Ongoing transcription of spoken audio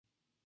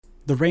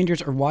The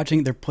Rangers are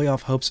watching their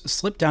playoff hopes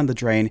slip down the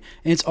drain,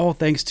 and it's all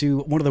thanks to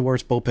one of the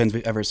worst bullpens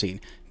we've ever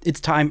seen. It's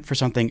time for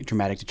something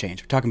dramatic to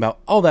change. We're talking about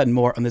all that and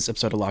more on this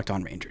episode of Locked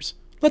On Rangers.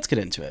 Let's get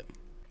into it.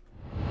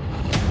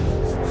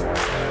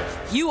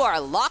 You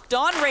are Locked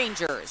On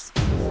Rangers,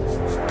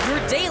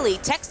 your daily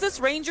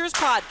Texas Rangers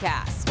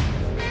podcast.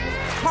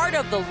 Part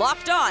of the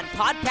Locked On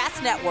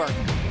Podcast Network,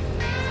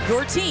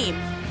 your team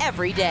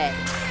every day.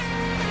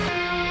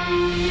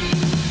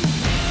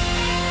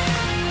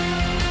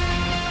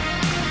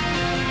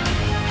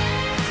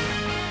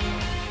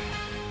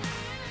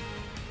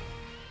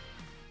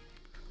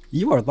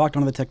 You are Locked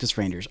On the Texas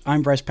Rangers.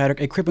 I'm Bryce Patrick,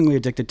 a cripplingly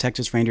addicted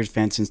Texas Rangers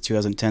fan since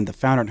 2010, the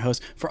founder and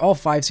host for all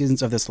 5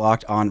 seasons of this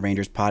Locked On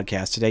Rangers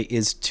podcast. Today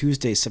is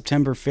Tuesday,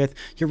 September 5th.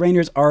 Your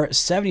Rangers are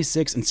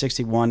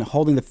 76-61,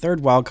 holding the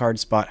third wildcard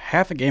spot,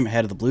 half a game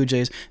ahead of the Blue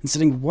Jays, and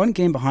sitting one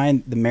game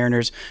behind the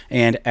Mariners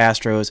and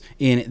Astros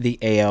in the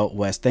AL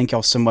West. Thank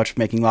y'all so much for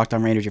making Locked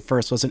On Rangers your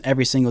first listen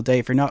every single day.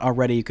 If you're not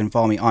already, you can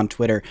follow me on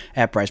Twitter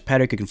at Bryce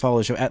Patrick. You can follow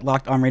the show at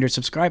Locked On Rangers.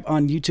 Subscribe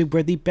on YouTube,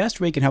 where the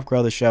best way you can help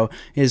grow the show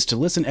is to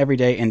listen every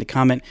day and to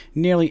comment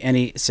nearly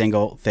any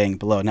single thing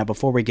below. Now,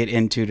 before we get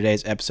into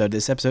today's episode,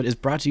 this episode is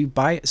brought to you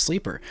by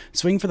Sleeper.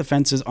 Swing for the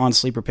fences on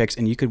Sleeper picks,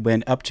 and you could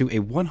win up to a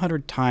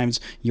 100 times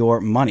your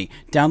money.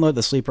 Download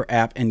the Sleeper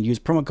app and use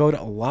promo code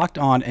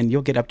LOCKEDON, and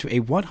you'll get up to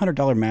a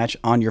 $100 match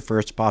on your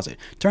first deposit.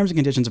 Terms and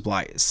conditions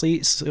apply.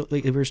 See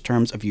Sleeper's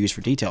terms of use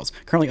for details.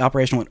 Currently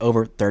operational in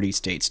over 30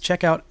 states.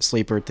 Check out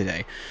Sleeper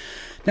today.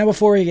 Now,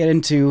 before we get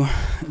into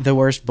the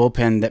worst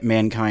bullpen that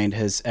mankind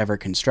has ever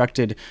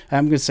constructed,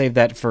 I'm going to save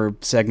that for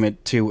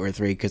segment 2 or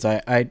 3, because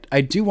I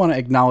do want to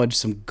acknowledge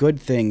some good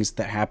things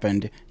that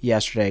happened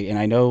yesterday, and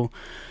I know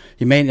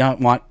you may not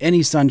want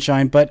any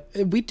sunshine, but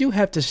we do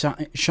have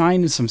to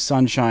shine some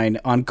sunshine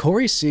on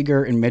Corey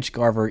Seager and Mitch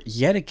Garver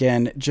yet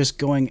again, just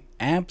going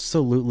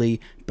absolutely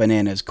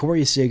bananas.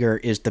 Corey Seager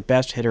is the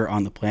best hitter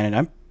on the planet.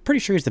 I'm pretty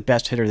sure he's the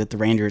best hitter that the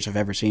Rangers have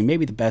ever seen,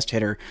 maybe the best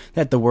hitter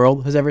that the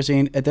world has ever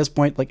seen at this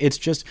point. Like, it's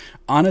just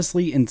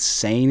honestly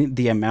insane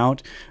the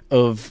amount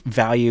of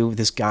value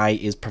this guy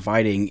is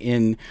providing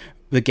in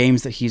the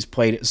games that he's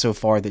played so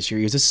far this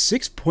year. He's a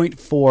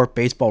 6.4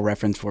 baseball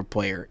reference for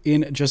player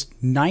in just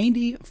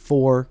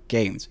 94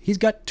 games. He's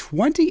got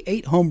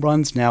 28 home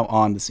runs now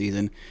on the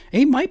season. And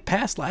he might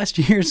pass last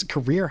year's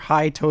career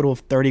high total of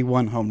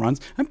 31 home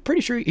runs. I'm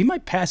pretty sure he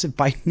might pass it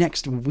by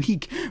next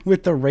week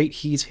with the rate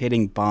he's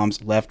hitting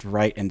bombs left,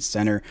 right, and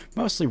center.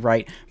 Mostly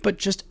right, but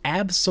just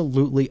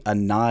absolutely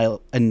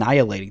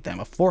annihilating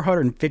them. A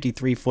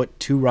 453-foot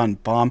 2-run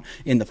bomb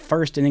in the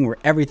first inning where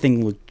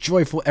everything looked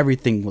joyful,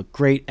 everything looked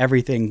great,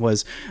 everything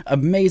was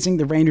amazing.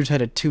 The Rangers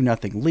had a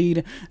 2-0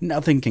 lead.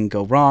 Nothing can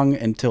go wrong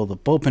until the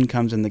bullpen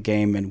comes in the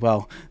game, and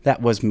well,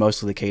 that was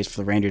mostly the case for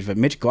the Rangers. But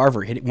Mitch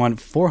Garver hit one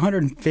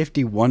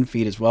 451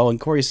 feet as well,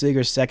 and Corey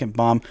Seager's second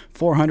bomb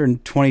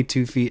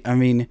 422 feet. I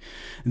mean,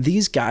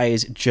 these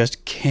guys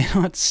just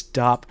cannot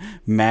stop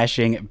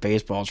mashing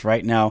baseballs.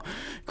 Right now,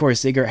 Corey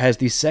Seager has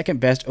the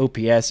second best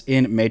OPS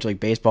in Major League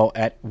Baseball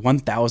at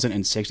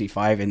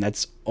 1,065, and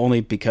that's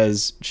only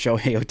because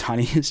Shohei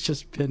Ohtani has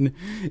just been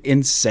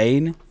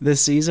insane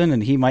this season,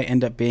 and he might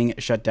end up being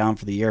shut down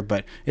for the year.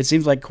 But it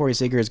seems like Corey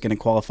Seager is going to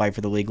qualify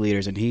for the league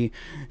leaders, and he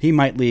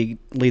might lead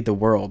the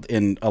world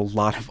in a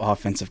lot of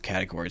offensive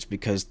categories,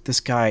 because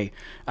this guy,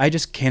 I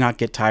just cannot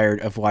get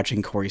tired of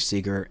watching Corey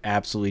Seager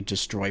absolutely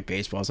destroy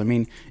baseballs. I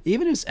mean,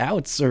 even his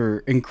outs are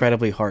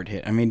incredibly hard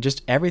hit. I mean,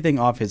 just everything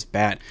off his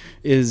bat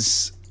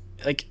is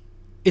like,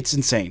 it's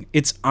insane.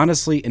 It's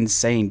honestly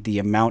insane, the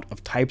amount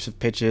of types of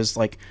pitches.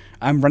 Like,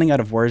 I'm running out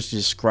of words to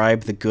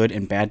describe the good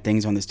and bad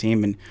things on this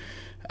team, and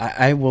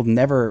I will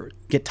never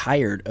get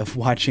tired of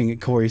watching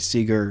Corey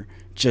Seager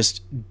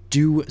just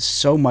do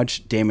so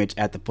much damage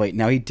at the plate.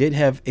 Now, he did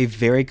have a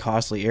very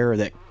costly error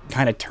that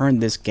kind of turned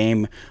this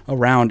game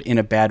around in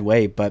a bad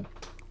way, but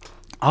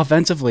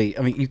offensively,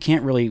 I mean, you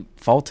can't really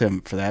fault him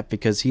for that,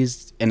 because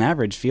he's an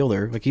average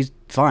fielder. Like, he's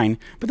fine,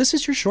 but this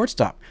is your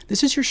shortstop.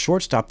 This is your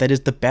shortstop that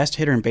is the best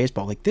hitter in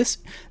baseball. Like, this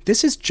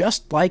is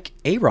just like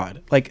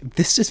A-Rod. Like,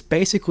 this is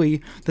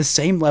basically the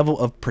same level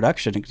of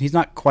production. He's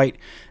not quite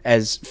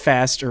as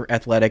fast or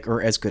athletic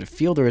or as good a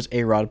fielder as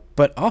A-Rod,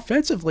 but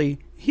offensively,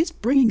 he's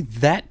bringing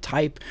that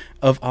type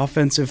of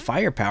offensive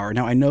firepower.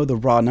 Now, I know the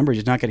raw numbers,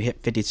 he's not going to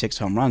hit 56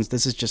 home runs.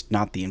 This is just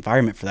not the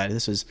environment for that.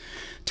 This is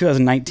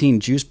 2019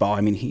 juice ball.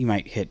 I mean, he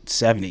might hit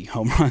 70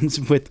 home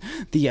runs with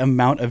the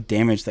amount of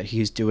damage that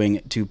he's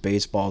doing to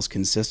baseballs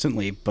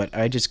consistently, but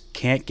I just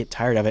can't get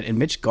tired of it. And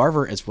Mitch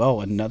Garver as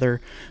well,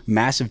 another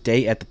massive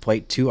day at the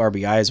plate, 2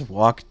 RBIs, a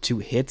walk, 2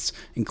 hits,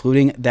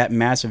 including that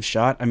massive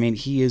shot. I mean,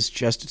 he is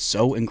just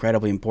so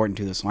incredibly important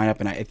to this lineup,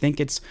 and I think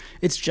it's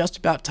just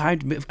about time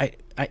to move. I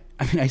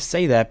mean, I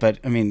say that, but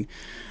I mean,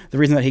 the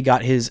reason that he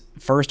got his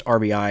first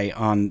RBI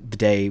on the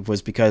day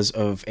was because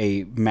of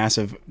a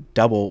massive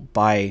double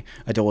by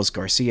Adolis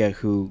Garcia,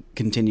 who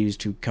continues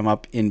to come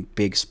up in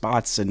big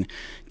spots and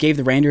gave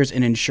the Rangers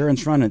an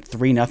insurance run, a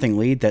 3-0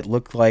 lead that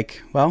looked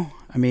like, well,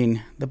 I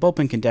mean, the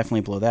bullpen can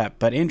definitely blow that,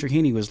 but Andrew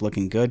Heaney was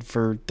looking good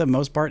for the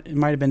most part. It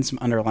might have been some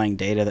underlying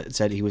data that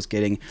said he was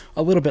getting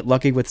a little bit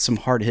lucky with some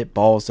hard hit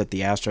balls that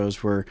the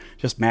Astros were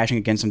just mashing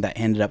against him that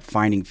ended up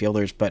finding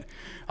fielders, but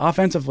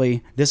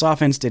offensively, this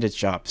offense did its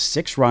job.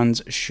 6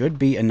 runs should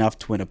be enough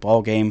to win a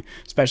ball game,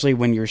 especially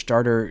when your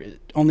starter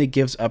only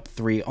gives up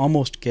 3,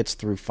 almost gets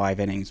through 5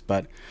 innings,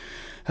 but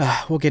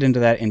we'll get into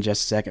that in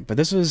just a second. But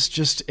this was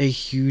just a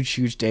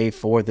huge day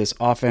for this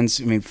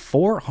offense. I mean,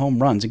 4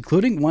 home runs,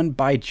 including one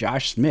by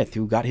Josh Smith,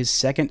 who got his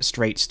second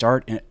straight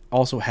start and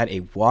also had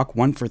a walk,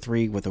 1 for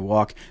 3 with a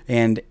walk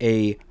and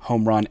a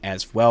home run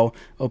as well.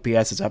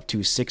 OPS is up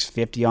to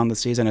 650 on the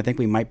season. I think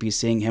we might be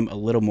seeing him a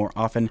little more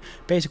often,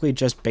 basically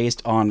just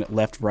based on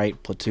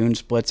left-right platoon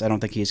splits. I don't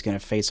think he's going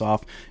to face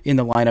off in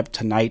the lineup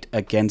tonight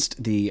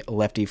against the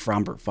lefty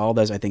Framber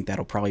Valdez. I think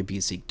that'll probably be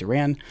Zeke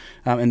Duran.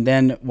 And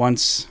then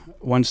once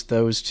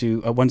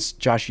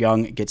Josh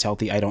Young gets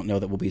healthy, I don't know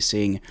that we'll be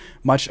seeing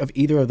much of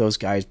either of those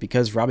guys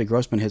because Robbie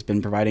Grossman has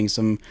been providing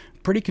some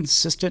pretty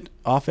consistent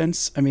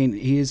offense. I mean,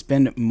 he's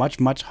been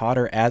much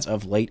hotter as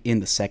of late in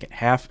the second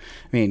half.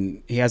 I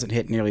mean, he hasn't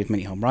hit nearly as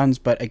many home runs,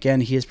 but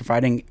again, he is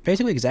providing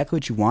basically exactly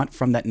what you want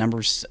from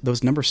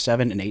those number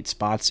 7 and 8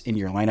 spots in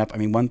your lineup. I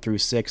mean, 1 through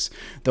 6,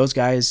 those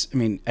guys, I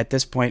mean, at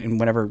this point, and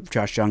whenever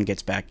Josh Young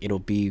gets back, it'll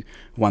be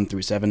 1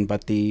 through 7,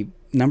 but the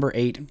number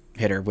 8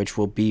 hitter, which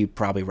will be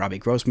probably Robbie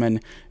Grossman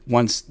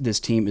once this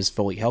team is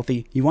fully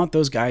healthy. You want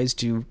those guys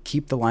to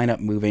keep the lineup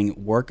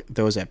moving, work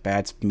those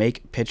at-bats,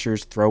 make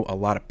pitchers throw a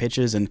lot of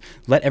pitches, and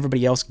let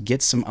everybody else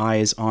get some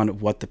eyes on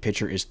what the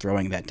pitcher is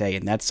throwing that day.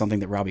 And that's something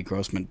that Robbie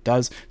Grossman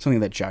does, something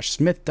that Josh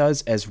Smith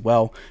does as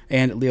well.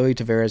 And Leody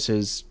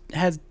Taveras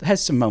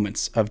has some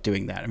moments of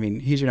doing that. I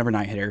mean, he's your number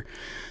 9 hitter.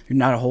 You're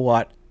not a whole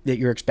lot that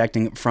you're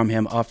expecting from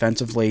him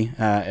offensively,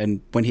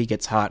 and when he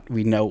gets hot,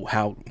 we know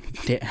how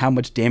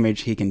much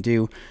damage he can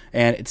do,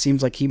 and it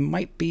seems like he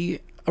might be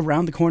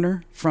around the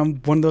corner from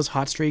one of those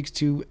hot streaks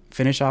to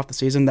finish off the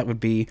season. That would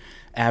be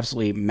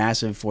absolutely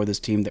massive for this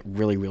team that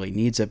really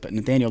needs it. But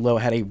Nathaniel Lowe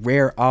had a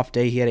rare off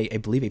day. He had I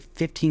believe a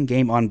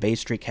 15-game on-base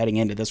streak heading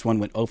into this one,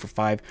 went 0 for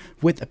 5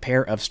 with a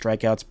pair of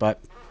strikeouts,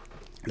 but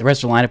the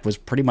rest of the lineup was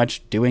pretty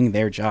much doing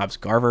their jobs.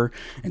 Garver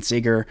and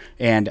Seager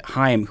and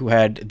Heim, who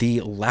had the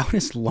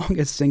loudest,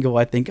 longest single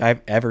I think I've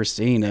ever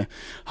seen,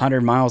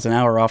 100 miles an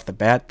hour off the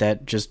bat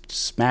that just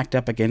smacked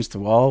up against the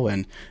wall,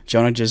 and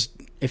Jonah just,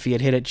 if he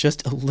had hit it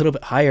just a little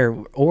bit higher,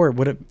 or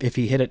if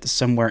he hit it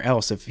somewhere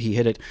else, if he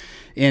hit it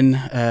in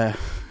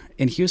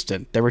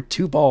Houston. There were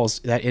 2 balls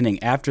that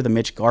inning after the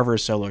Mitch Garver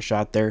solo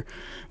shot. There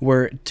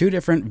were 2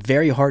 different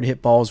very hard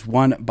hit balls,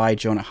 one by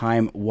Jonah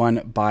Heim,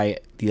 one by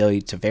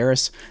Leody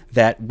Taveras,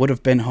 that would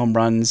have been home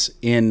runs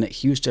in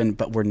Houston,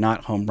 but were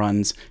not home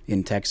runs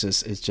in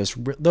Texas. It's just,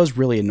 those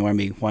really annoy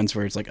me, ones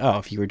where it's like, oh,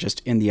 if you were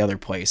just in the other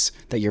place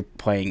that you're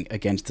playing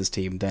against this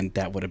team, then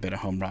that would have been a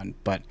home run.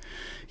 But,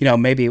 you know,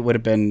 maybe it would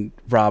have been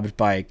robbed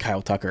by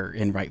Kyle Tucker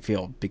in right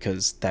field,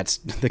 because that's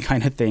the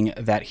kind of thing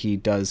that he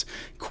does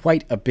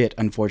quite a bit,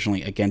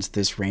 unfortunately, against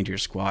this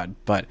Rangers squad.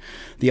 But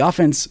the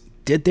offense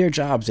did their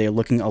jobs. They're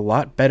looking a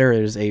lot better.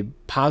 It is a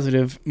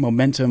positive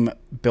momentum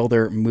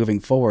builder moving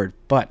forward.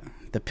 But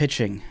the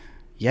pitching,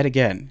 yet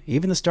again,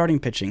 even the starting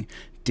pitching,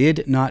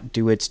 did not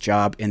do its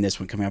job in this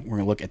one. Coming up, we're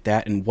going to look at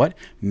that and what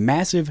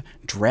massive,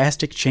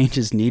 drastic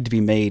changes need to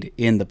be made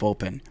in the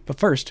bullpen. But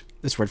first,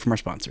 this word from our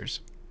sponsors.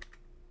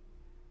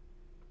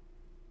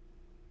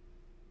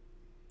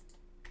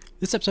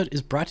 This episode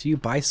is brought to you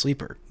by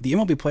Sleeper. The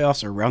MLB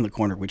playoffs are around the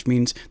corner, which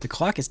means the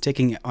clock is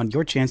ticking on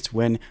your chance to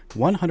win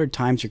 100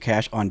 times your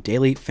cash on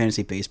daily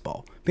fantasy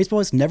baseball. Baseball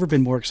has never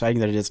been more exciting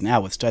than it is now,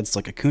 with studs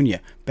like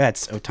Acuna,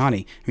 Betts,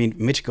 Ohtani,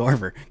 Mitch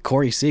Garver,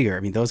 Corey Seager.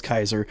 Those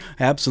guys are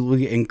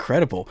absolutely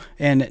incredible.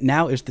 And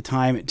now is the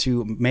time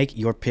to make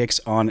your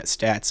picks on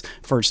stats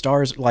for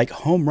stars like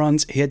home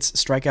runs, hits,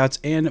 strikeouts,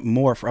 and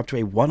more for up to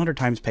a 100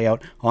 times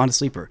payout on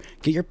Sleeper.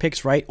 Get your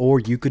picks right, or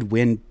you could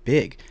win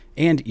big.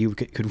 And you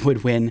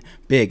would win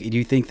big. Do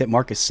you think that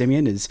Marcus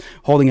Semien is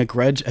holding a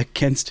grudge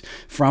against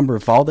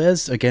Framber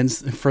Valdez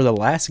for the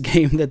last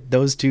game that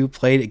those two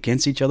played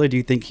against each other? Do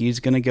you think he's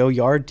going to go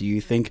yard? Do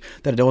you think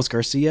that Adolis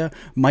Garcia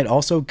might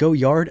also go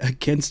yard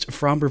against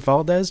Framber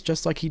Valdez,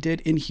 just like he did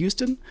in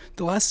Houston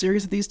the last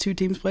series that these two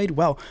teams played?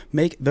 Well,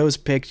 make those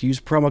picks. Use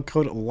promo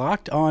code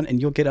LOCKEDON,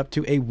 and you'll get up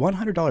to a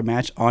 $100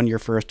 match on your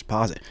first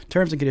deposit.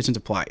 Terms and conditions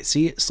apply.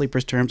 See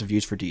Sleeper's terms of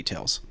use for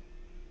details.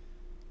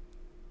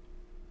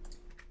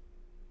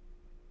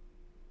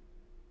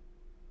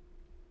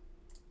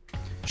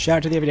 Shout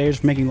out to the Everydayers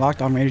for making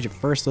Locked On Rangers your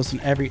first listen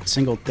every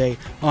single day.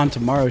 On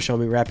tomorrow's show,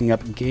 we'll be wrapping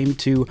up Game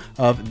 2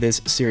 of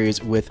this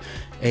series with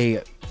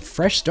a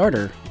fresh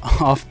starter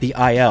off the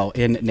IL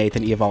in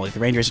Nathan Eovaldi. The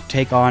Rangers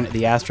take on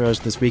the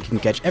Astros this week. You can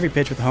catch every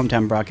pitch with the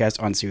hometown broadcast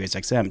on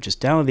SiriusXM.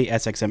 Just download the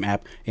SXM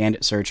app and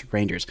search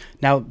Rangers.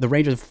 Now, the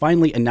Rangers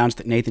finally announced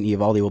that Nathan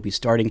Eovaldi will be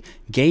starting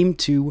Game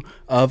 2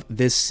 of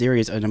this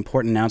series. An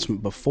important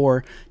announcement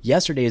before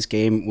yesterday's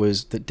game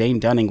was that Dane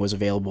Dunning was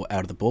available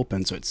out of the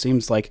bullpen, so it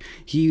seems like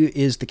he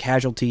is the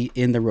casualty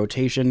in the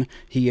rotation.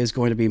 He is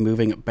going to be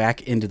moving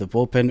back into the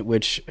bullpen,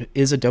 which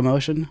is a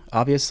demotion,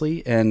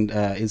 obviously, and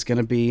is going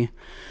to be...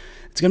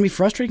 It's going to be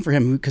frustrating for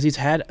him because he's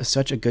had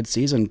such a good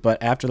season,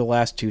 but after the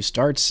last 2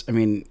 starts, I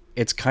mean,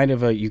 it's kind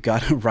of you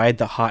got to ride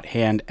the hot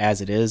hand as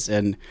it is,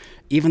 and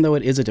even though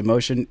it is a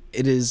demotion,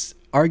 it is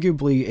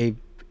arguably a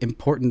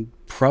important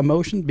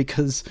promotion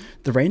because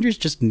the Rangers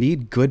just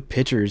need good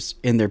pitchers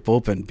in their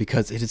bullpen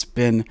because it has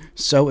been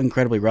so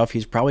incredibly rough.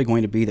 He's probably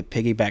going to be the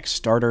piggyback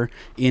starter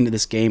in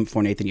this game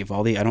for Nathan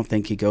Eovaldi. I don't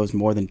think he goes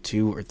more than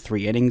 2 or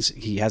 3 innings.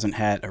 He hasn't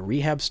had a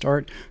rehab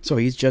start, so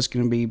he's just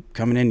going to be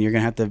coming in. You're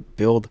going to have to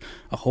build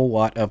a whole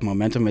lot of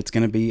momentum. It's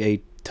going to be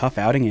a tough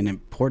outing, an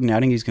important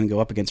outing. He's going to go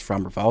up against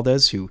Framber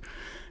Valdez, who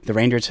the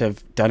Rangers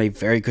have done a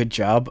very good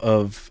job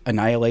of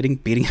annihilating,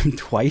 beating him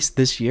twice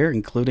this year,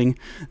 including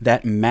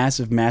that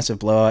massive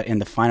blowout in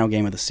the final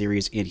game of the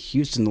series in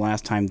Houston the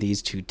last time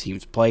these 2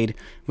 teams played,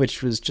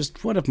 which was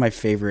just one of my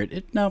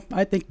favorite,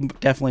 I think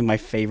definitely my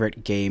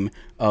favorite game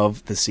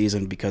of the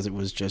season because it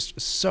was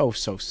just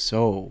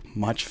so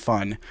much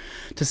fun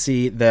to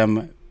see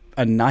them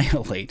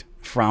annihilate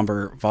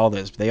Framber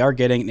Valdez. They are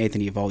getting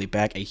Nathan Eovaldi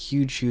back, a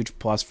huge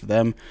plus for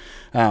them.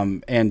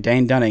 And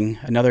Dane Dunning,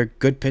 another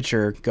good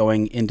pitcher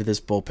going into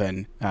this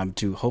bullpen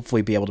to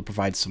hopefully be able to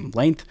provide some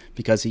length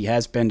because he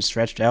has been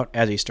stretched out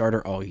as a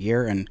starter all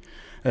year, and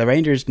the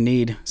Rangers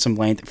need some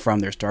length from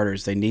their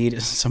starters. They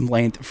need some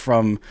length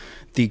from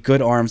the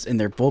good arms in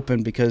their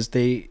bullpen because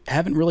they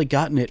haven't really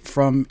gotten it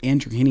from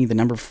Andrew Heaney, the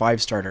number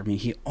 5 starter. I mean,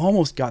 he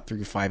almost got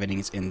through 5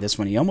 innings in this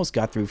one. He almost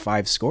got through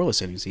 5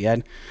 scoreless innings. He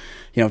had,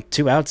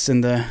 2 outs in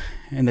the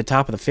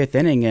top of the 5th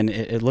inning, and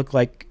it looked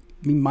like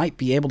he might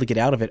be able to get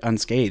out of it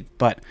unscathed.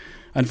 But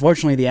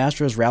unfortunately, the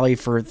Astros rally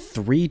for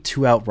 3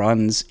 2-out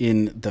runs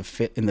in the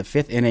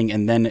 5th inning,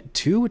 and then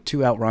 2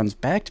 2-out runs,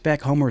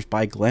 back-to-back homers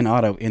by Glenn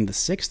Otto in the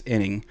 6th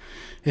inning.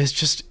 It's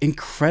just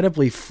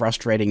incredibly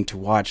frustrating to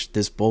watch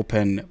this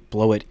bullpen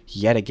blow it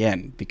yet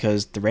again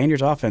because the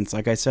Rangers offense,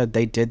 like I said,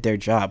 they did their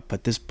job.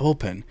 But this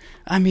bullpen,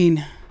 I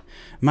mean,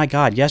 my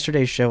God,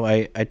 yesterday's show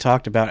I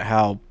talked about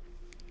how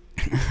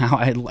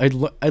I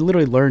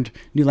literally learned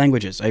new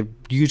languages. I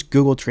used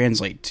Google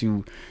Translate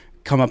to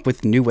come up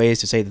with new ways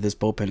to say that this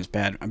bullpen is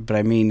bad. But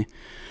I mean,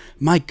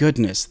 my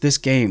goodness, this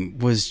game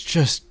was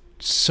just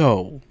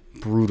so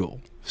brutal.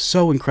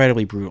 So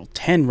incredibly brutal.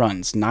 10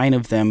 runs, 9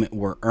 of them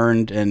were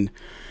earned, and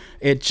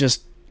it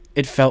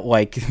felt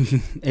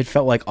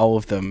like all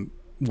of them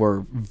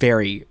were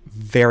very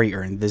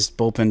earned. This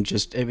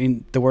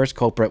bullpen the worst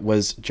culprit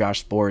was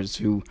Josh Sborz,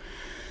 who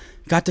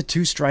got to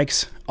 2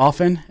 strikes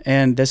often,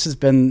 and this has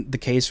been the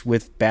case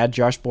with bad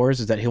Josh Sborz,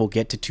 is that he will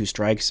get to 2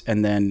 strikes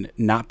and then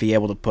not be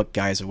able to put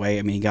guys away.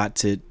 I mean, he got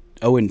to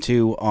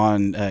 0-2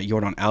 on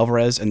Yordan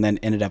Alvarez and then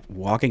ended up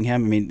walking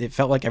him. I mean, it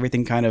felt like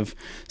everything kind of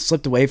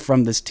slipped away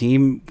from this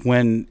team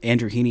when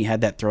Andrew Heaney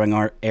had that throwing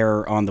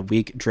error on the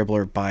weak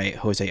dribbler by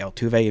Jose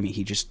Altuve. I mean,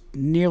 he just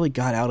nearly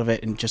got out of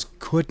it and just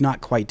could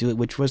not quite do it,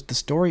 which was the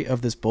story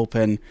of this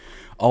bullpen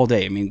all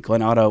day. I mean,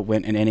 Glenn Otto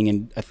went an inning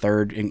and a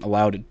third and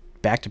allowed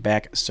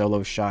back-to-back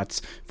solo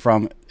shots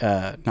from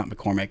not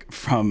McCormick,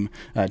 from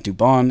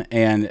Dubon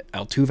and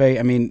Altuve.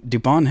 I mean,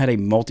 Dubon had a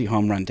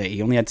multi-home run day.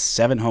 He only had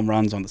 7 home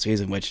runs on the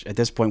season, which at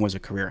this point was a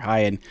career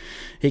high, and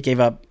he came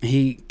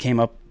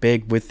up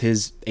big with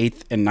his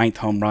 8th and 9th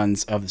home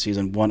runs of the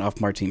season, 1 off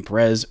Martin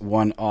Perez,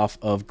 1 off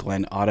of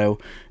Glenn Otto,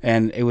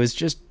 and it was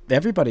just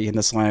everybody in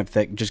this lineup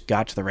that just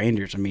got to the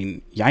Rangers. I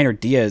mean, Yainer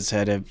Diaz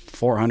had a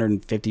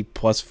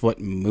 450-plus foot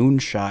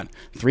moonshot,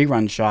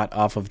 3-run shot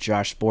off of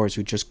Josh Sborz,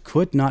 who just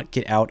could not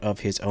get out of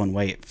his own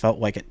way. It felt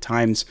like at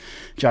times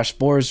Josh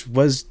Sborz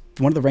was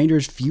one of the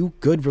Rangers' few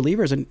good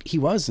relievers, and he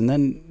was. And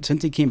then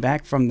since he came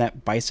back from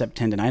that bicep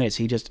tendonitis,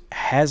 he just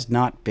has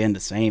not been the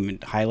same in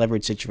high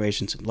leverage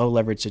situations and low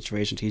leverage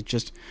situations. He's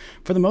just,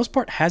 for the most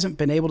part, hasn't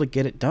been able to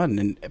get it done.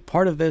 And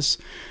part of this,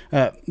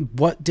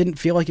 what didn't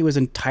feel like it was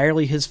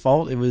entirely his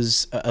fault, it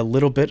was a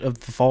little bit of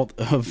the fault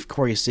of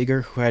Corey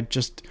Seager, who had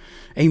just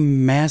a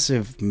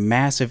massive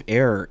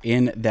error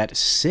in that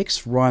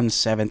 6-run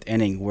 7th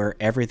inning where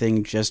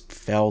everything just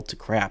fell to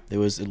crap. It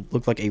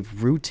looked like a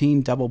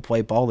routine double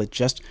play ball that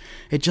just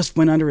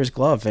went under his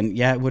glove, and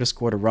yeah, it would have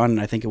scored a run.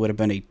 I think it would have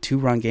been a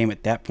 2-run game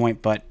at that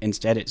point, but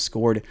instead it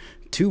scored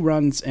 2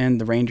 runs, and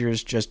the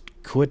Rangers just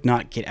could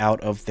not get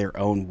out of their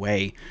own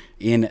way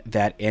in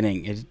that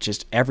inning. It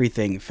just,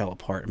 everything fell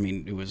apart. I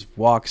mean, it was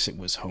walks, it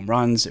was home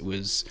runs, it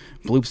was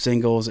bloop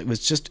singles, it was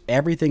just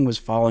everything was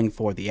falling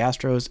for the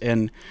Astros.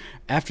 And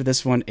after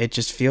this one, it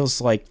just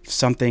feels like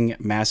something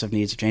massive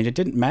needs to change. It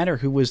didn't matter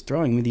who was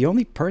throwing. I mean, the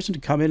only person to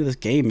come into this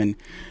game and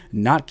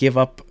not give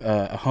up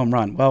a home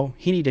run, well,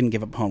 Heaney didn't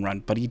give up a home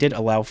run, but he did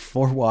allow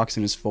 4 walks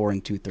in his 4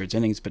 2/3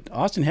 innings. But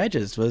Austin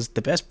Hedges was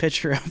the best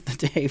pitcher of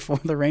the day for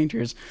the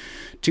Rangers.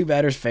 2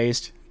 batters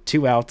faced,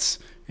 2 outs,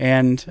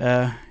 and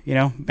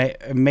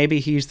maybe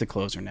he's the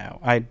closer now.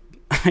 I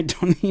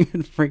don't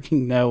even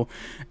freaking know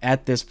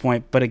at this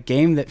point, but a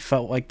game that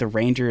felt like the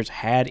Rangers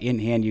had in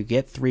hand. You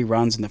get 3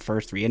 runs in the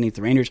first 3 innings.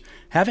 The Rangers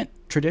haven't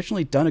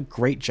traditionally done a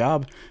great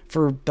job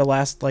for the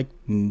last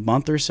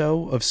month or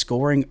so of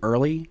scoring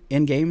early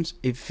in games.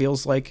 It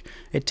feels like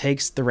it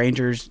takes the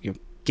Rangers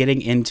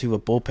getting into a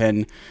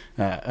bullpen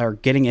or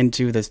getting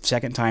into the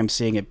second time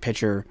seeing a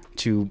pitcher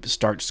to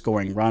start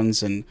scoring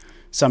runs. And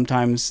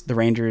sometimes the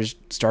Rangers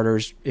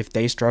starters, if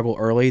they struggle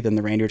early, then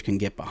the Rangers can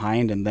get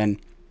behind, and then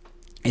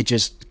it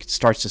just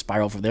starts to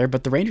spiral from there.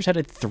 But the Rangers had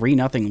a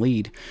 3-0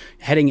 lead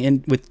heading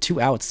in with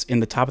 2 outs in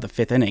the top of the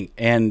 5th inning.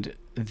 And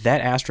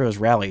that Astros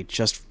rally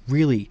just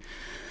really,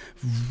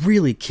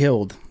 really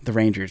killed the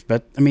Rangers.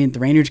 But, I mean,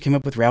 the Rangers came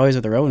up with rallies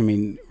of their own. I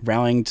mean,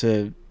 rallying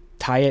to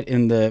tie it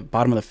in the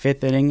bottom of the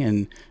 5th inning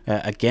and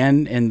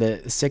again in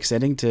the 6th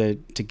inning to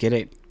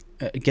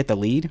get the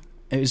lead.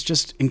 It was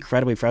just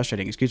incredibly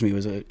frustrating. It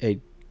was a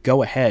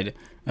go-ahead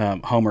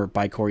homer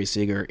by Corey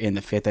Seager in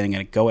the 5th inning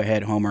and a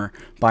go-ahead homer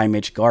by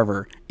Mitch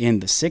Garver in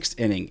the 6th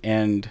inning.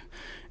 And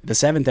the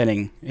 7th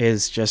inning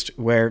is just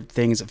where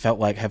things felt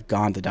like have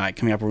gone to die.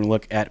 Coming up, we're going to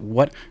look at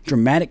what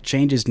dramatic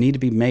changes need to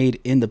be made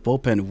in the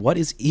bullpen, what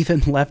is even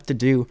left to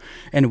do,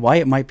 and why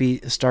it might be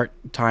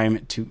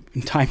time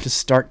to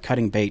start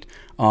cutting bait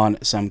on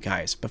some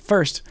guys. But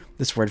first,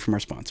 this word from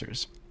our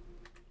sponsors.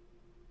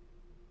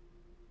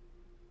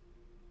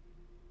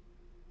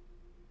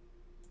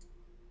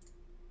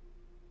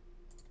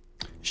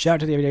 Shout out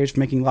to the Everydayers for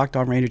making Locked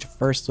On Rangers your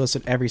first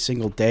listen every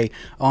single day.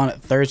 On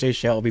Thursday's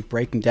show, we'll be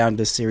breaking down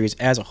this series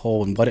as a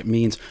whole and what it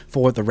means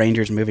for the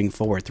Rangers moving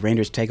forward. The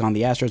Rangers take on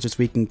the Astros this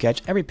week and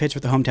catch every pitch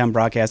with the hometown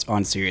broadcast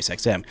on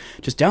SiriusXM.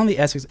 Just download the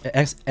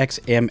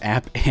SXM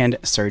app and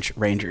search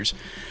Rangers.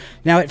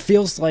 Now, it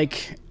feels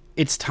like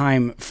it's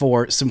time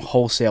for some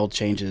wholesale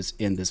changes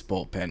in this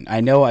bullpen. I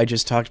know I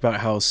just talked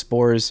about how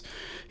Spores,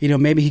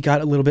 maybe he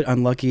got a little bit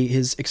unlucky.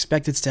 His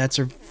expected stats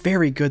are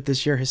very good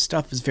this year. His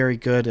stuff is very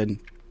good, and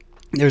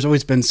there's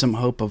always been some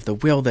hope of the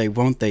will they,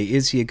 won't they,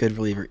 is he a good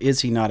reliever,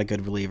 is he not a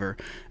good reliever?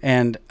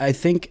 And I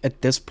think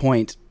at this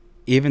point,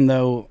 even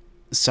though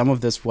some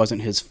of this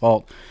wasn't his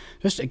fault,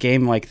 just a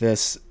game like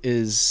this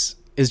is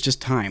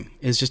just time.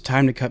 It's just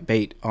time to cut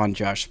bait on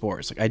Josh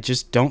Spores. I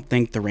just don't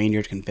think the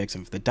Rangers can fix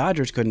him. If the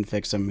Dodgers couldn't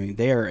fix him, I mean,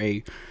 they are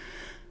a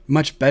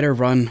much better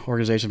run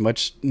organization,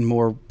 much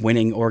more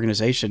winning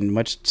organization,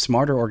 much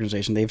smarter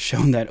organization. They've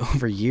shown that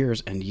over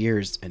years and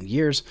years and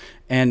years.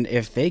 And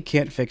if they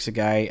can't fix a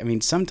guy, I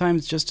mean,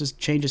 sometimes just a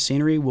change of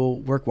scenery will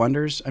work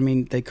wonders. I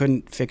mean, they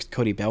couldn't fix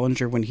Cody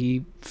Bellinger when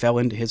he fell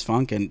into his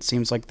funk, and it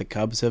seems like the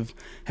Cubs have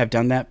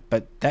done that.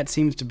 But that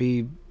seems to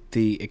be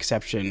the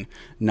exception,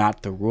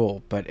 not the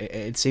rule. But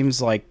it seems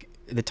like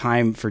the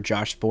time for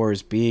Josh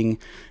Spores being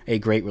a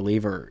great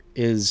reliever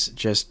is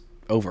just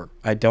over.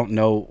 I don't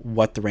know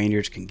what the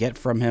Rangers can get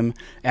from him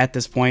at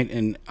this point,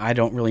 and I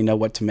don't really know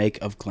what to make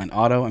of Glenn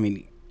Otto. I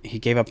mean, he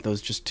gave up those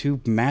just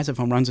 2 massive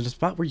home runs in a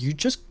spot where you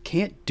just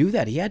can't do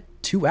that. He had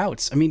 2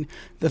 outs. I mean,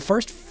 the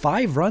first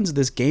 5 runs of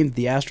this game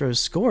the Astros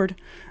scored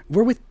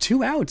were with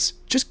 2 outs.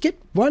 Just get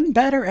 1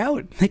 batter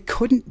out. They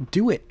couldn't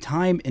do it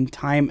time and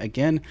time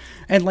again.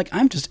 And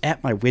I'm just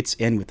at my wit's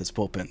end with this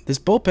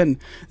bullpen.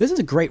 This is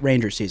a great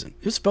Rangers season.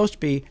 It's supposed to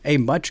be a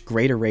much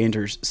greater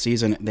Rangers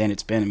season than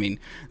it's been. I mean,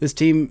 this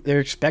team, their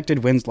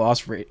expected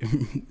wins-loss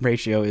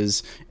ratio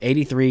is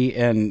 83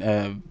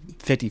 and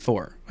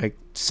 54.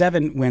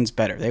 7 wins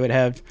better. They would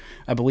have,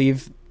 I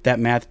believe that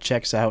math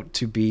checks out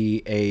to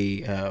be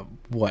a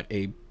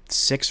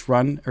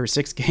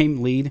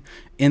 6-game lead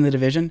in the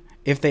division.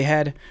 If they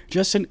had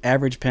just an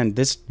average pen,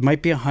 this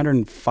might be a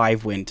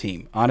 105-win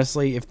team.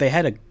 Honestly, if they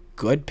had a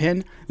good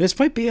pen, this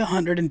might be a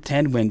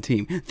 110-win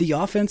team. The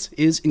offense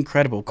is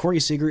incredible. Corey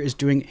Seager is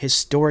doing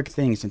historic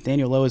things.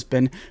 Nathaniel Lowe has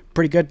been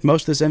pretty good.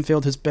 Most of this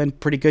infield has been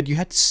pretty good. You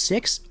had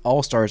 6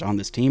 All-Stars on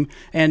this team,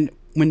 and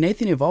when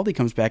Nathan Eovaldi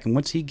comes back and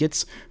once he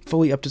gets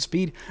fully up to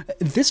speed,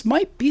 this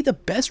might be the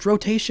best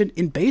rotation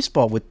in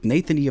baseball with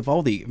Nathan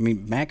Eovaldi. I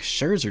mean, Max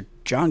Scherzer,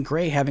 John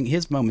Gray having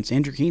his moments,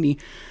 Andrew Heaney,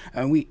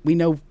 we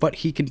know what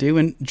he can do,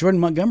 and Jordan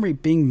Montgomery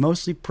being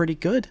mostly pretty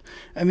good.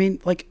 I mean,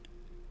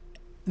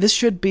 this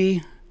should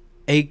be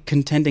a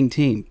contending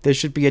team. This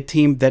should be a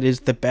team that is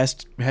the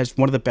best, has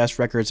one of the best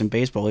records in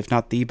baseball, if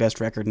not the best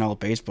record in all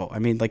of baseball. I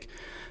mean,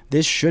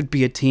 this should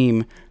be a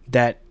team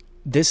that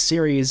this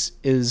series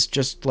is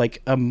just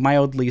a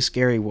mildly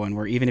scary one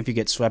where even if you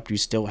get swept, you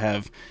still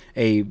have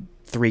a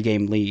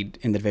 3-game lead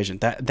in the division.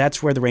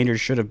 That's where the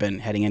Rangers should have been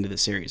heading into the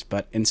series.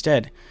 But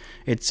instead,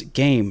 it's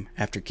game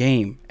after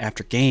game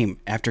after game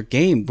after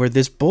game where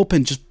this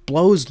bullpen just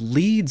blows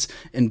leads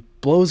and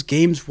blows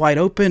games wide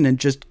open and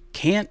just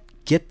can't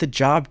get the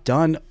job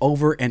done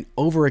over and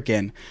over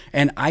again.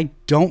 And I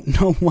don't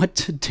know what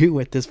to do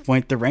at this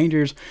point. The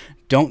Rangers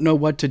don't know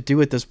what to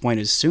do at this point.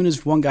 As soon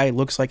as one guy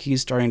looks like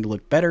he's starting to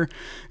look better,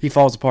 he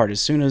falls apart.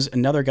 As soon as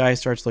another guy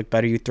starts to look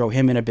better, you throw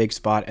him in a big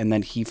spot and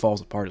then he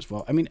falls apart as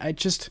well. I mean,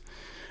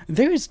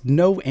 there is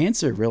no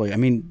answer really. I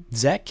mean,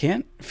 Zach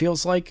Kent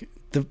feels like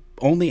the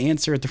only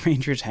answer the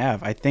Rangers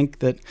have. I think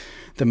that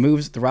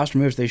the roster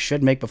moves they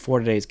should make before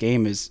today's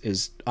game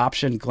is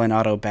option Glenn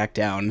Otto back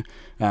down,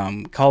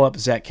 call up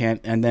Zach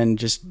Kent, and then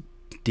just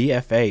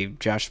DFA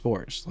Josh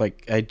Sborz.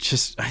 Like, I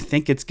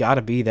think it's got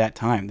to be that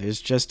time. There's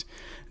just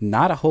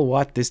not a whole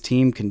lot this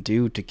team can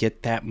do to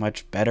get that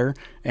much better,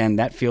 and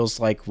that feels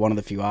like one of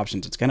the few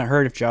options. It's going to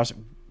hurt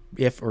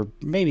if or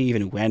maybe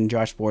even when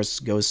Josh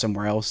Sborz goes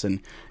somewhere else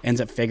and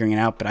ends up figuring it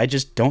out, but I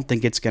just don't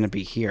think it's going to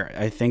be here.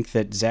 I think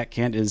that Zach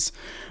Kent is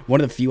one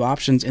of the few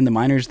options in the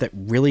minors that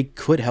really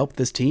could help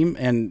this team,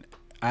 and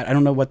I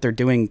don't know what they're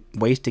doing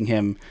wasting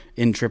him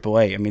in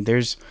AAA. I mean,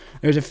 there's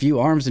a few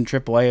arms in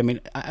AAA. I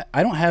mean,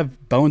 I don't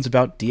have bones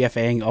about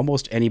DFAing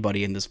almost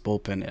anybody in this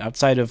bullpen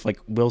outside of like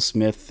Will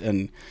Smith,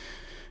 and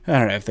I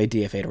don't know if they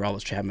DFA'd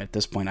Aroldis Chapman at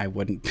this point. I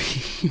wouldn't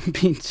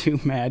be too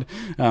mad,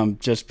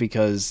 just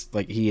because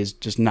like he has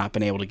just not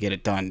been able to get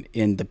it done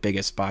in the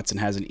biggest spots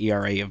and has an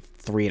ERA of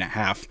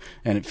 3.5,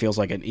 and it feels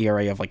like an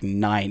ERA of like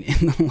 9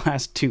 in the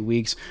last 2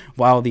 weeks,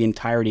 while the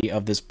entirety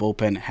of this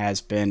bullpen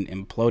has been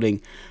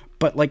imploding.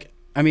 But like,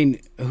 I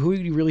mean, who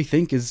do you really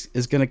think is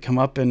going to come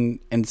up and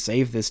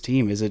save this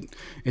team? Is it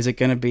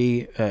going to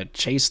be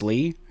Chase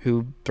Lee,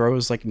 who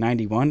throws like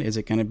 91? Is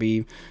it going to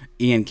be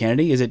Ian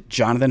Kennedy? Is it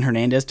Jonathan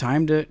Hernandez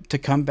time to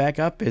come back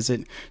up? Is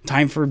it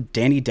time for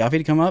Danny Duffy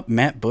to come up?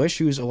 Matt Bush,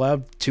 who's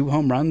allowed 2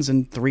 home runs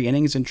in 3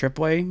 innings in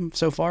AAA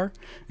so far?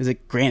 Is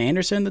it Grant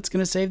Anderson that's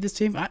going to save this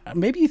team?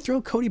 Maybe you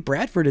throw Cody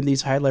Bradford in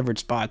these high leverage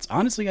spots.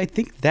 Honestly, I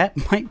think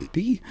that might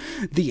be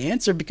the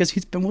answer, because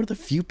he's been one of the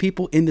few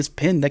people in this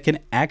pen that can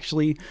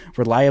actually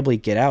reliably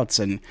get outs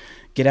and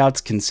get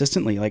outs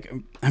consistently. Like,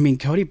 I mean,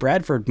 Cody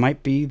Bradford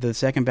might be the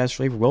second best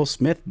reliever. Will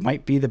Smith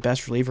might be the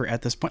best reliever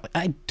at this point.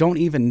 I don't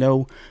even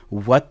know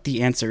what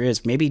the answer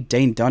is. Maybe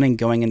Dane Dunning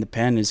going in the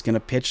pen is going to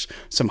pitch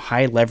some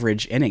high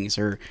leverage innings,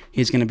 or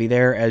he's going to be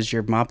there as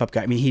your mop up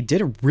guy. I mean, he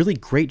did a really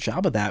great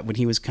job of that when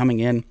he was coming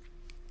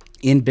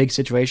in big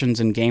situations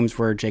in games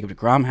where Jacob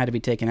deGrom had to be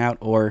taken out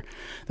or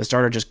the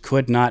starter just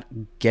could not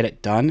get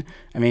it done.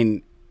 I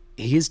mean,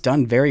 he's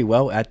done very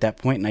well at that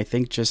point, and I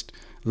think just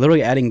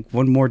literally adding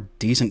one more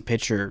decent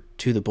pitcher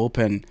to the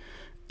bullpen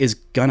is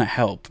gonna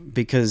help,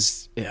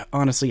 because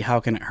honestly,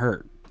 how can it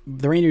hurt?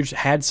 The Rangers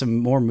had some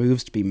more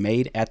moves to be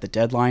made at the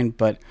deadline,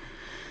 but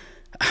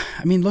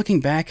I mean,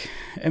 looking back,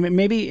 I mean,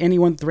 maybe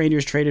anyone the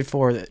Rangers traded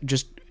for,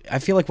 just I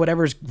feel like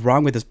whatever's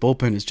wrong with this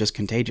bullpen is just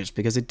contagious,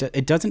 because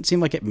it doesn't seem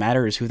like it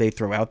matters who they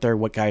throw out there,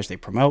 what guys they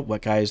promote,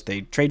 what guys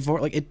they trade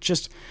for. Like,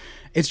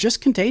 it's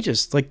just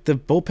contagious. Like, the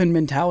bullpen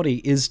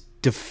mentality is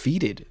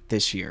defeated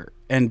this year,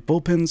 and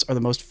bullpens are the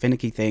most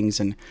finicky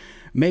things, and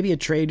maybe a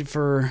trade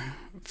for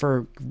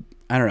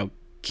I don't know,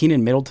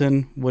 Keenan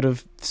Middleton would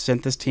have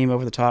sent this team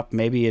over the top.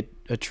 Maybe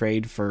a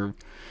trade for,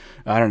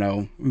 I don't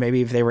know,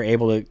 maybe if they were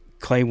able to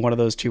claim one of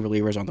those 2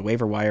 relievers on the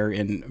waiver wire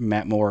in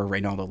Matt Moore or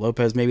Reynaldo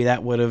Lopez, maybe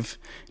that would have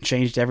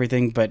changed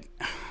everything. But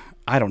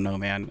I don't know,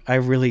 man. I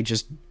really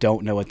just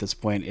don't know at this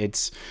point.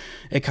 It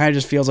kind of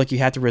just feels like you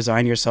have to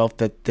resign yourself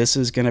that this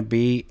is going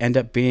to end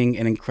up being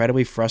an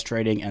incredibly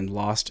frustrating and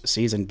lost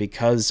season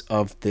because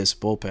of this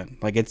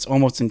bullpen. Like, it's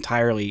almost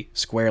entirely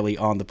squarely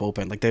on the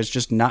bullpen. Like, there's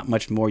just not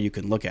much more you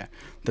can look at.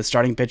 The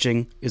starting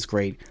pitching is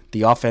great.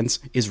 The offense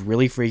is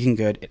really freaking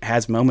good. It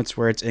has moments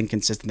where it's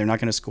inconsistent. They're not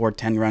going to score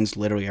 10 runs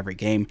literally every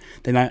game.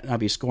 They might not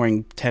be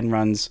scoring 10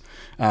 runs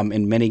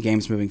in many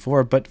games moving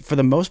forward, but for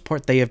the most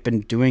part, they have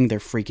been doing their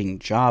freaking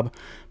job.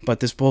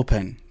 But this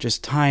bullpen,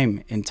 just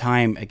time and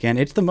time again,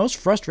 it's the most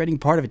frustrating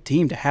part of a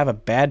team to have a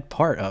bad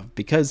part of,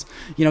 because,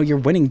 you know, you're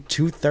winning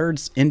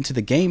 2/3 into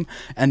the game,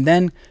 and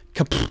then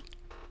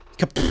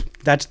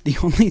that's the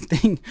only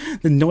thing,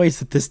 the noise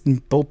that this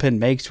bullpen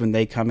makes when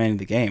they come into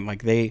the game.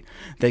 Like, they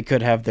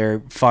could have their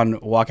fun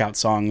walkout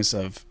songs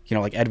of, you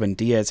know, like Edwin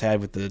Diaz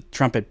had with the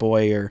Trumpet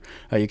Boy, or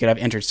you could have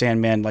Enter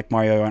Sandman like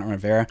Mario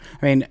Rivera.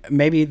 I mean,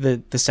 maybe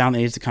the sound that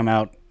needs to come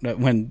out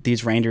when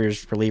these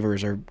Rangers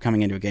relievers are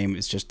coming into a game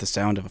is just the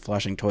sound of a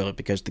flushing toilet,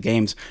 because the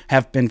games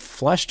have been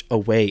flushed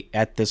away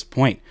at this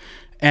point.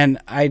 And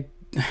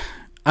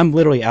I'm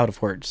literally out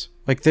of words.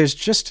 Like,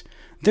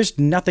 there's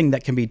nothing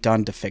that can be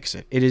done to fix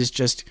it. It is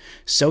just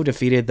so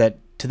defeated that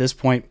to this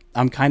point,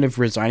 I'm kind of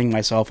resigning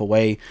myself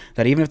away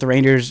that even if the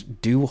Rangers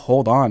do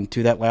hold on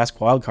to that last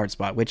wildcard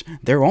spot, which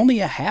they're only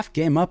a half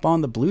game up on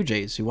the Blue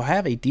Jays, who will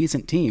have a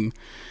decent team,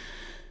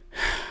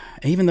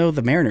 even though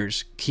the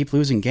Mariners keep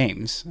losing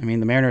games. I mean,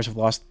 the Mariners have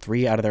lost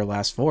 3 out of their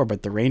last 4,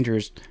 but the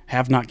Rangers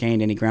have not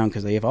gained any ground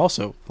because they have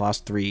also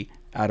lost 3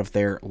 out of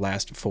their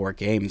last 4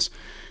 games.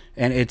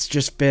 And it's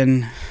just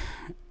been,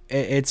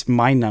 it's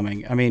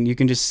mind-numbing. I mean, you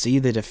can just see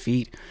the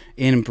defeat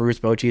in Bruce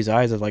Bochy's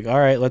eyes of like, all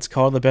right, let's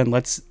call the pen.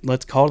 Let's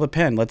call the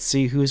pen. Let's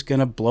see who's going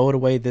to blow it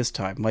away this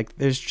time. Like,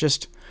 there's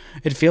just,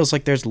 it feels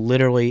like there's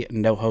literally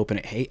no hope. And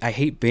I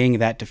hate being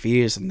that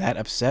defeated and that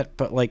upset,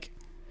 but like,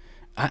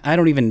 I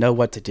don't even know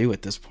what to do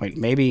at this point.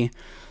 Maybe,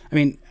 I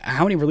mean,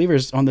 how many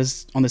relievers on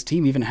this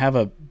team even have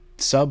a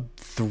sub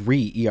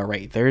 3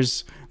 ERA?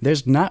 There's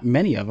not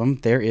many of them.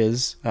 There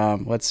is,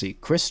 let's see,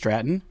 Chris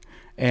Stratton,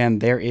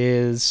 and there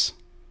is,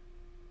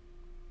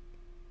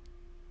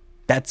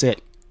 that's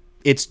it.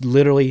 It's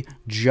literally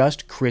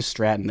just Chris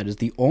Stratton that is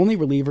the only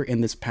reliever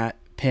in this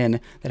pen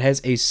that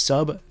has a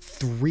sub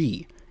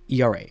 3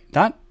 ERA.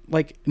 Not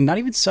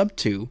even sub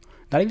 2,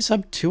 not even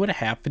sub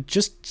 2.5, but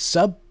just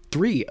sub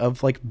 3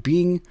 of like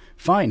being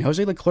fine.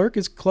 Jose Leclerc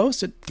is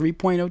close at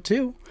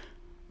 3.02.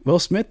 Will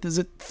Smith is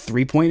at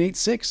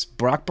 3.86.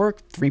 Brock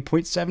Burke,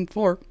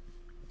 3.74.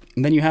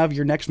 And then you have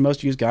your next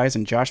most used guys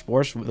in Josh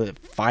Borsch with a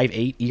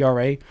 5.8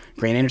 ERA.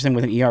 Grant Anderson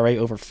with an ERA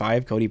over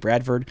 5. Cody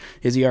Bradford,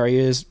 his ERA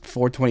is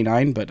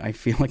 4.29, but I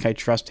feel like I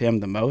trust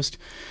him the most.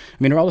 I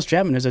mean, Aroldis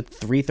Chapman is a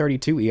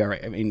 3.32 ERA.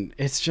 I mean,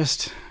 it's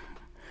just,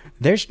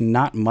 there's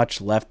not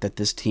much left that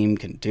this team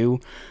can do.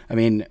 I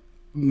mean,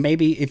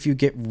 maybe if you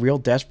get real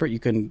desperate, you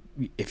can,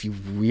 if you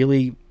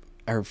really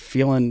are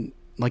feeling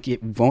like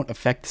it won't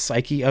affect the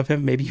psyche of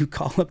him, maybe you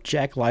call up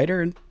Jack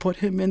Leiter and put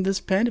him in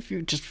this pen if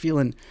you're just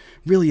feeling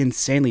really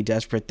insanely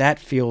desperate. That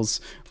feels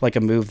like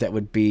a move that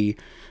would be,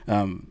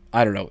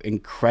 I don't know,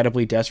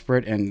 incredibly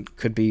desperate and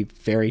could be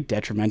very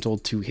detrimental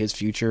to his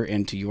future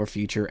and to your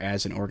future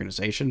as an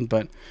organization.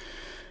 But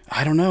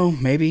I don't know,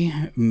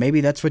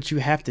 maybe that's what you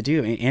have to do.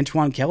 I mean,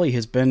 Antoine Kelly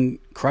has been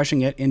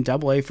crushing it in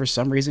Double A. For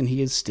some reason,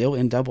 he is still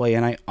in Double A,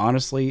 and I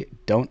honestly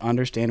don't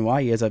understand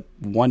why. He has a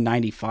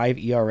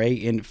 1.95 ERA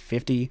in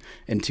 50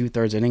 and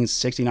 2/3 innings,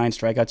 69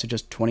 strikeouts to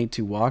just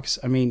 22 walks.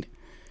 I mean,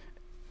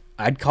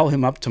 I'd call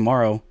him up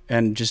tomorrow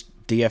and just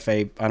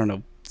DFA, I don't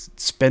know,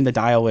 spin the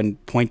dial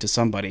and point to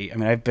somebody. I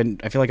mean,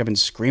 I feel like I've been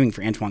screaming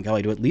for Antoine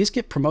Kelly to at least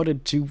get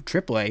promoted to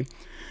AAA,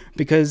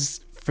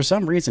 because for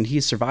some reason,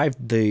 he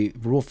survived the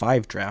Rule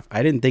 5 draft.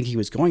 I didn't think he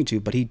was going to,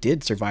 but he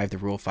did survive the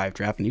Rule 5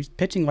 draft, and he's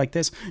pitching like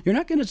this. You're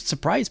not going to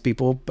surprise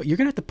people, but you're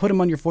going to have to put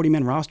him on your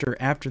 40-man roster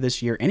after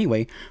this year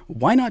anyway.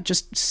 Why not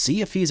just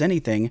see if he's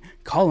anything,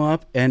 call him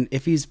up, and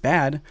if he's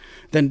bad,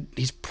 then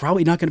he's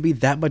probably not going to be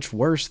that much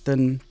worse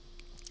than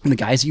the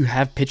guys you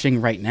have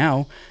pitching right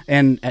now,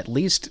 and at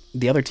least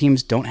the other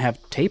teams don't have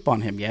tape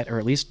on him yet, or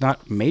at least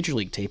not major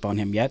league tape on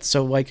him yet,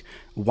 so, like,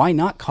 why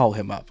not call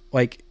him up?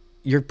 Like,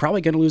 you're probably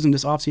going to lose him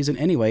this offseason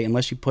anyway,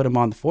 unless you put him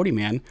on the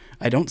 40-man.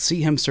 I don't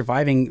see him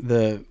surviving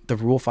the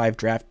Rule 5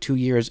 draft 2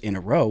 years in a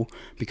row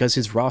because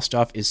his raw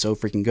stuff is so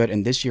freaking good.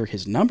 And this year,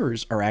 his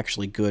numbers are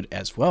actually good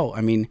as well.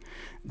 I mean,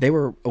 they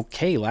were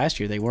okay last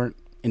year. They weren't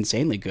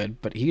insanely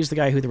good, but he's the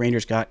guy who the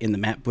Rangers got in the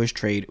Matt Bush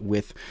trade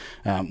with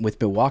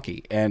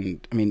Milwaukee.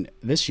 And I mean,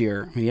 this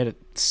year, he had a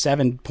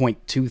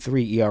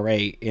 7.23 ERA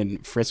in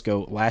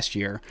Frisco last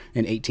year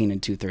in 18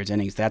 and 2/3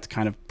 innings. That's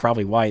kind of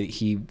probably why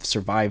he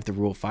survived the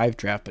Rule 5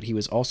 draft, but he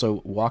was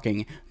also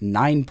walking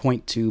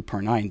 9.2 per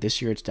 9.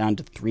 This year it's down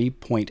to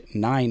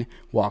 3.9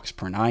 walks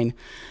per 9.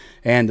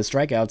 And the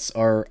strikeouts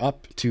are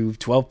up to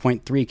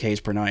 12.3 Ks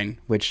per 9,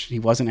 which he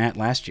wasn't at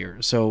last year.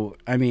 So,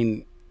 I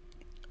mean,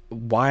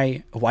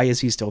 why is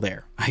he still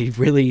there? I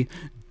really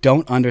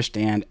don't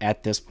understand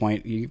at this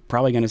point. You're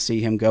probably going to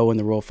see him go in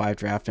the Rule 5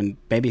 draft, and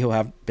maybe he'll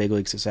have big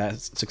league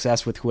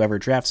success with whoever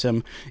drafts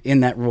him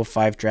in that Rule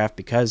 5 draft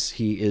because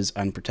he is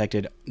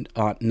unprotected,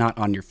 not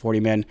on your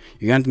 40-man.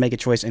 You're going to have to make a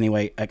choice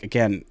anyway.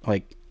 Again,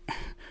 like,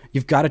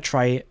 you've got to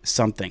try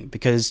something,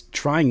 because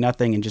trying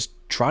nothing and just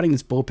trotting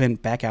this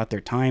bullpen back out there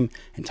time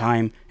and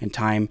time and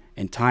time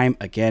and time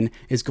again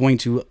is going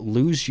to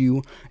lose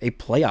you a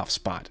playoff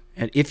spot.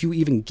 And if you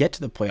even get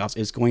to the playoffs,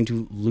 it's going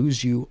to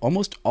lose you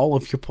almost all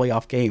of your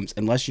playoff games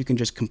unless you can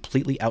just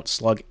completely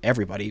outslug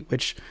everybody,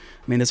 which,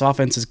 I mean, this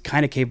offense is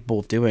kind of capable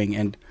of doing,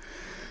 and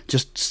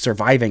just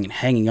surviving and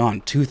hanging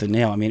on tooth and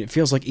nail. I mean, it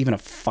feels like even a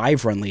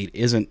 5-run lead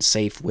isn't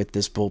safe with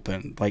this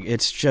bullpen. Like,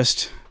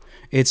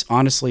 it's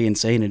honestly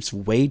insane. It's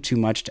way too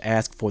much to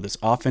ask for this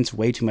offense,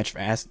 way too much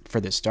to ask for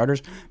the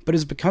starters, but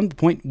it's become the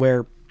point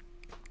where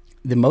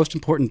the most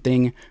important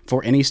thing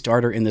for any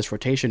starter in this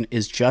rotation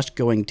is just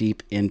going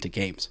deep into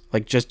games.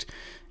 Like, just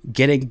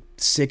getting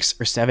 6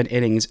 or 7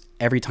 innings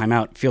every time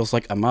out feels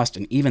like a must.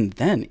 And even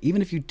then,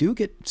 even if you do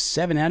get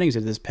 7 innings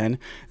into this pen,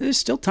 there's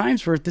still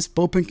times where this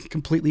bullpen can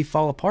completely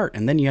fall apart.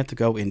 And then you have to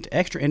go into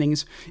extra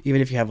innings,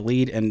 even if you have a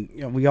lead.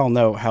 And we all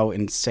know how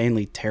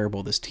insanely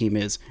terrible this team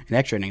is in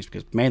extra innings,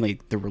 because mainly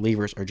the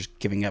relievers are just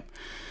giving up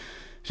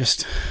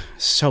just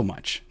so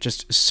much,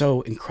 just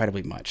so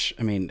incredibly much.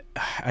 I mean,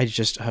 I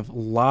just have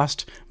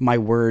lost my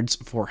words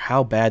for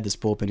how bad this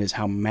bullpen is,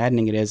 how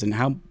maddening it is, and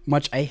how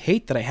much I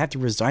hate that I have to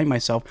resign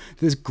myself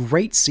to this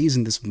great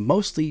season, this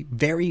mostly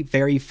very,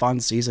 very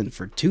fun season,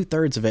 for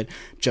 2/3 of it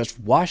just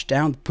washed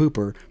down the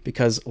pooper,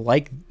 because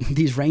like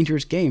these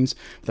Rangers games,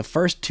 the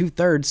first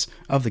 2/3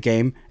 of the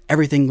game,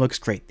 everything looks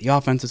great. The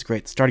offense is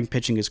great. The starting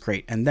pitching is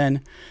great. And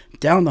then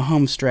down the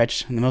home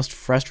stretch, in the most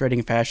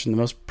frustrating fashion, the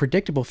most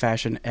predictable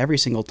fashion, every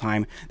single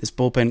time, this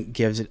bullpen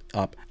gives it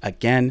up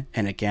again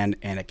and again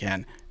and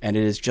again. And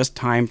it is just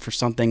time for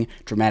something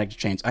dramatic to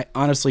change. I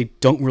honestly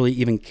don't really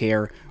even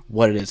care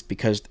what it is,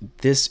 because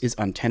this is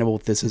untenable.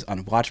 This is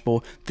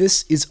unwatchable.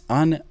 This is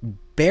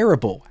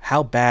unbearable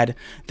how bad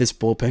this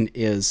bullpen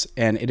is.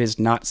 And it is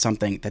not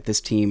something that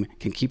this team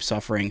can keep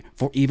suffering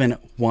for even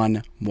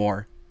one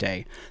more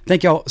day.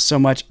 Thank y'all so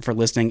much for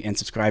listening and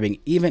subscribing,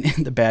 even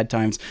in the bad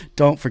times.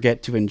 Don't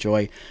forget to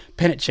enjoy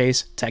Pennant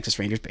Chase Texas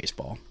Rangers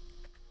baseball.